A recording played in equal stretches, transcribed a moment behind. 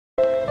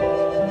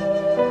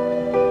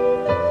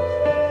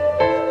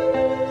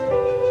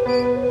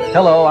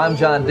Hello, I'm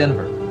John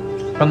Denver.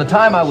 From the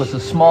time I was a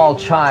small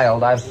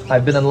child,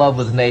 I've been in love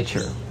with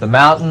nature. The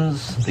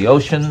mountains, the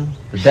ocean,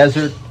 the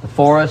desert, the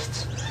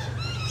forests.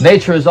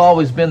 Nature has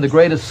always been the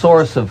greatest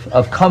source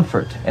of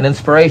comfort and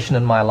inspiration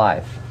in my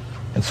life.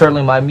 And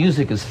certainly my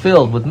music is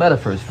filled with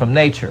metaphors from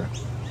nature.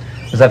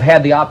 As I've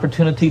had the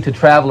opportunity to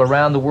travel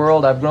around the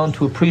world, I've grown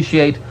to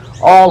appreciate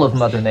all of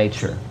Mother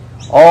Nature,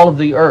 all of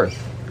the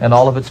earth, and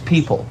all of its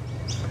people.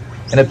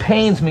 And it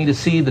pains me to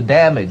see the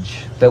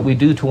damage that we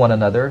do to one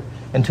another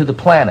and to the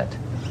planet.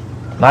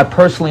 And I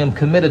personally am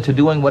committed to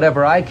doing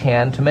whatever I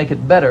can to make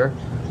it better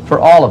for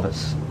all of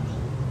us.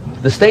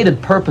 The stated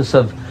purpose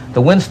of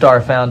the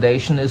WinStar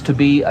Foundation is to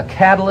be a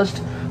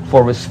catalyst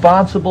for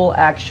responsible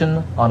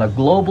action on a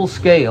global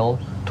scale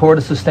toward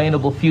a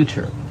sustainable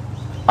future.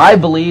 I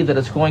believe that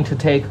it's going to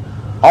take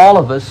all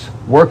of us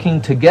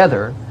working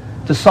together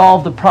to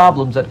solve the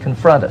problems that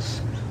confront us,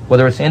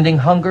 whether it's ending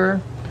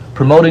hunger,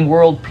 promoting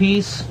world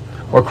peace,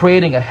 or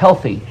creating a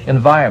healthy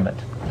environment.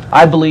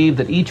 I believe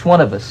that each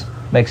one of us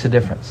makes a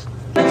difference.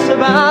 It's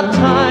about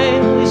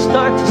time we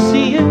start to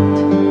see it.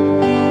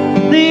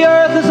 The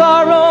earth is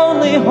our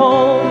only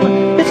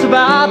home. It's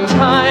about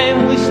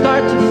time we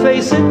start to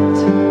face it.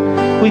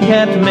 We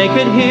can't make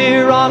it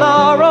here on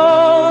our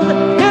own.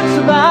 It's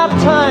about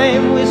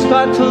time we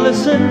start to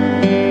listen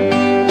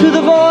to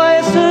the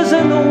voices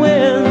in the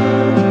wind.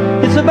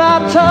 It's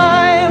about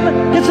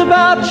time, it's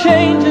about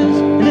changes,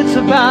 and it's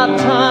about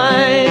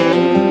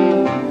time.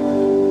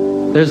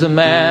 There's a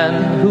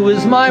man who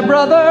is my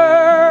brother.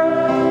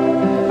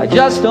 I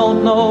just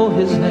don't know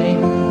his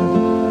name,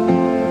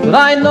 but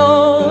I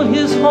know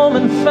his home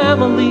and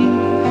family,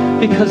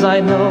 because I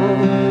know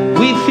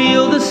we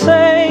feel the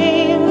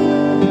same.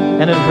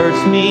 And it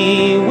hurts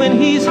me when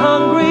he's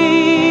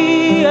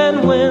hungry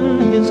and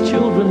when his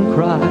children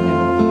cry.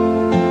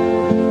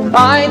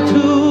 I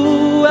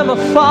too am a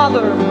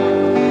father,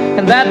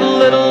 and that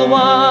little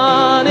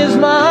one is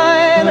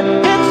mine.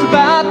 It's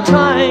about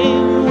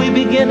time we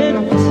begin it,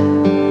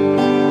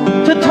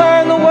 to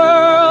turn the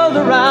world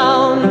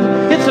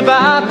around. It's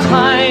about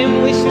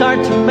time we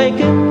start to make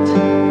it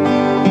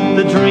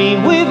the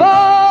dream we've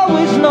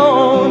always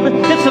known.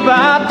 It's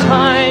about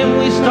time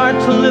we start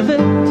to live it,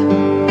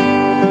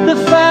 the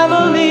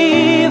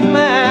family of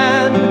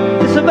man.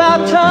 It's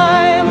about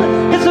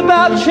time, it's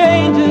about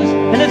changes,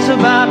 and it's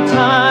about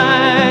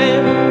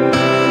time.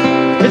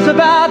 It's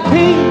about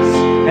peace,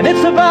 and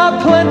it's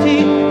about plenty,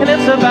 and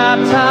it's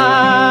about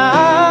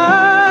time.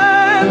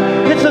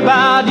 It's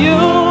about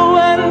you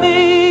and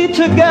me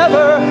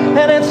together,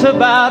 and it's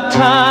about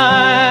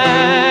time.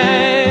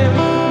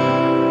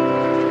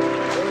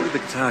 Where did the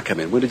guitar come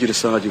in? When did you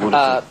decide you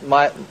wanted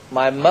to?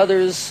 My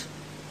mother's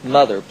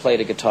mother played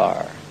a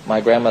guitar,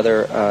 my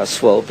grandmother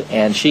Swope,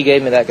 and she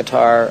gave me that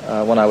guitar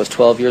when I was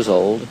 12 years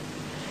old,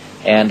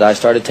 and I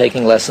started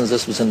taking lessons.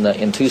 This was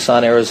in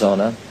Tucson,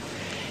 Arizona,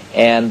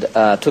 and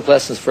took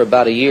lessons for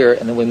about a year,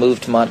 and then we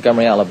moved to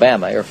Montgomery,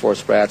 Alabama, Air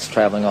Force brats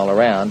traveling all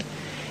around.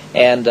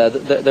 And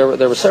there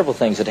were several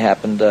things that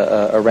happened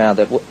around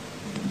that.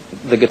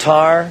 The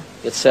guitar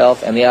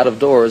itself and the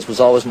out-of-doors was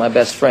always my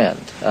best friend.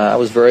 I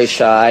was very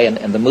shy,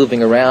 and the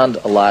moving around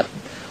a lot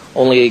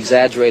only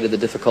exaggerated the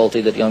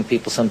difficulty that young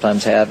people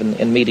sometimes have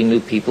in meeting new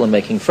people and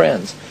making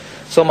friends.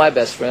 So my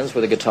best friends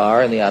were the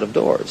guitar and the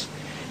out-of-doors.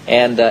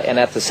 And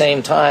at the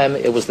same time,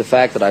 it was the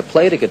fact that I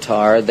played a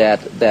guitar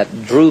that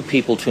drew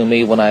people to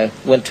me when I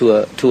went to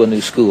a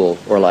new school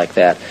or like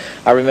that.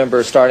 I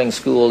remember starting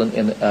school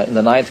in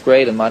the 9th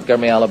grade in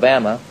Montgomery,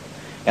 Alabama,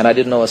 and I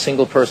didn't know a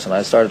single person.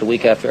 I started a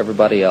week after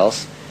everybody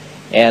else.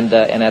 And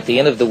at the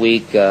end of the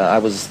week,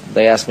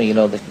 they asked me,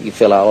 that you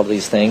fill out all of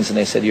these things, and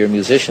they said, you're a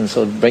musician,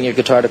 so bring your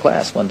guitar to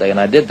class one day.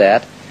 And I did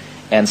that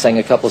and sang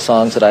a couple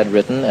songs that I'd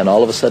written, and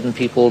all of a sudden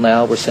people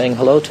now were saying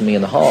hello to me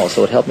in the hall,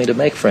 so it helped me to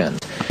make friends.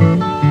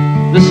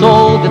 This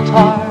old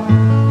guitar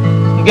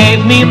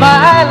gave me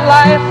my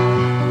life,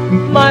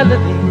 my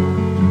living,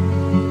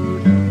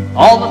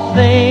 all the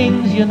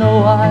things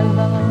I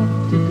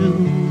love to do.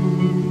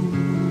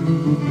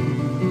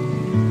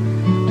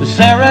 To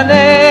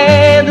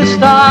serenade the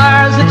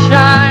stars that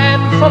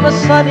shine from a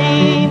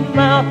sunny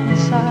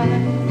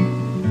mountainside.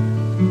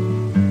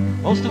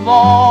 Most of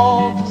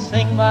all, to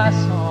sing my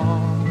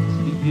songs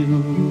to you.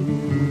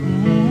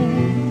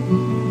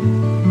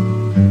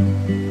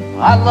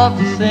 I love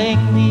to sing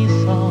these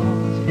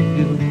songs to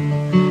you.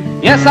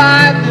 Yes,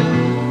 I do,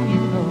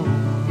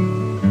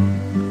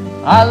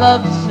 I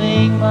love to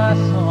sing my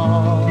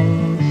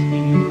songs to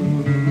you.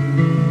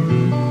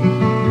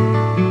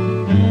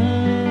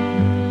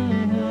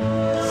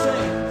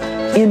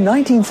 In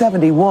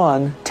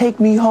 1971, Take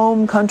Me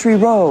Home Country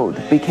Road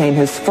became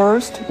his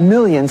first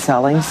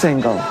million-selling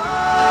single.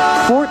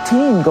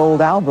 14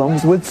 gold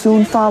albums would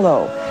soon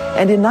follow,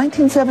 and in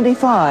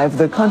 1975,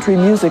 the Country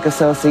Music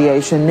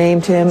Association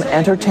named him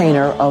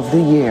Entertainer of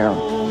the Year.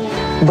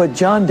 But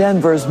John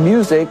Denver's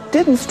music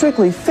didn't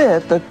strictly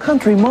fit the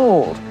country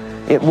mold.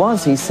 It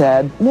was, he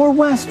said, more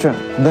Western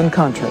than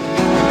country.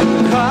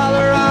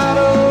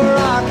 Colorado,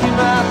 Rocky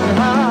Mountain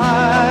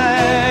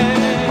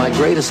High. My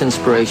greatest greatest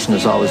inspiration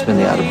has always been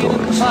the out of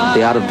doors.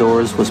 The out of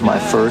doors was my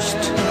first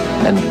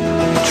and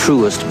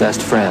truest best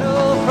friend.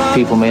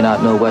 People may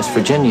not know West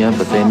Virginia,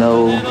 but they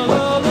know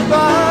what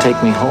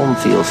Take Me Home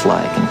feels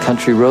like, and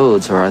country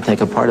roads are, I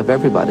think, a part of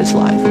everybody's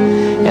life.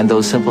 And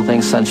those simple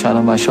things, sunshine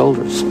on my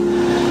shoulders.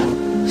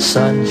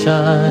 Sunshine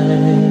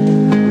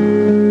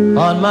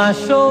on my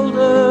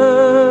shoulders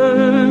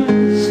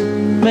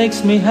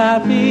makes me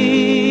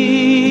happy.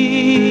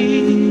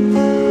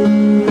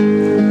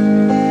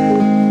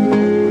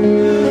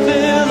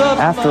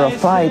 After a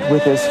fight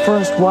with his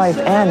first wife,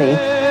 Annie,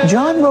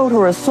 John wrote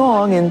her a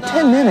song in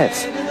 10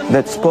 minutes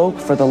that spoke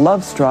for the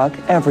love-struck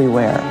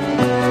everywhere.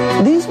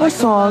 These were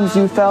songs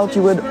you felt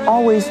you had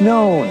always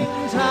known,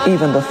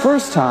 even the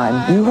first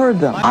time you heard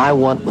them. I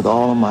want with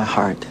all of my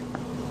heart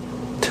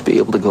to be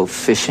able to go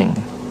fishing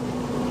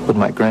with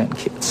my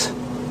grandkids.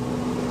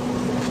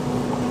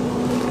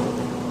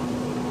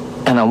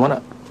 And I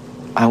want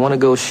to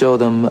go show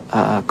them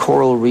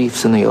coral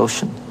reefs in the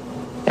ocean.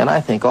 And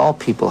I think all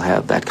people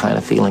have that kind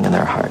of feeling in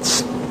their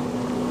hearts.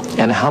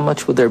 And how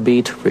much would there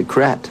be to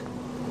regret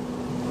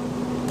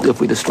if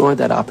we destroyed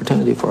that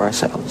opportunity for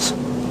ourselves?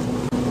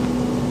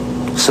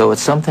 So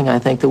it's something I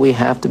think that we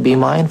have to be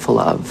mindful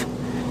of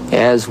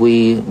as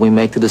we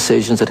make the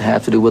decisions that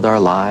have to do with our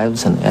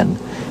lives and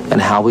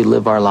how we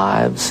live our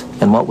lives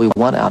and what we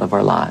want out of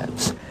our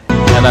lives.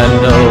 And I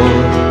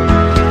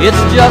know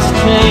it's just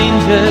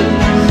changes,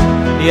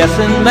 yes,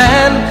 and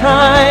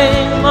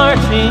mankind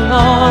marching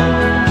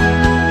on.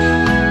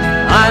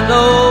 I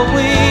know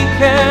we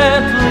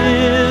can't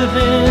live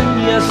in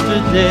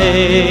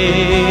yesterday,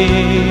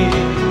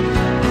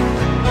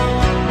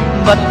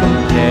 but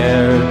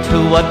compared to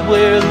what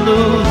we're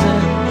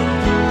losing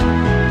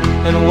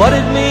and what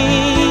it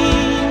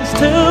means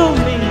to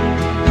me,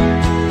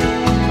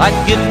 I'd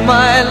give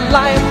my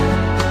life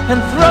and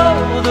throw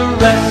the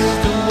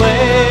rest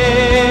away.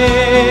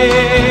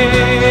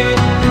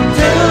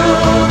 To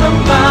the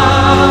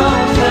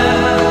mountains,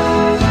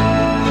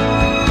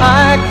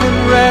 I can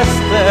rest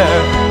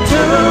there.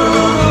 To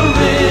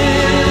the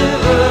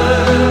rivers,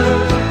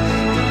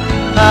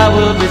 I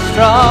will be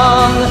strong.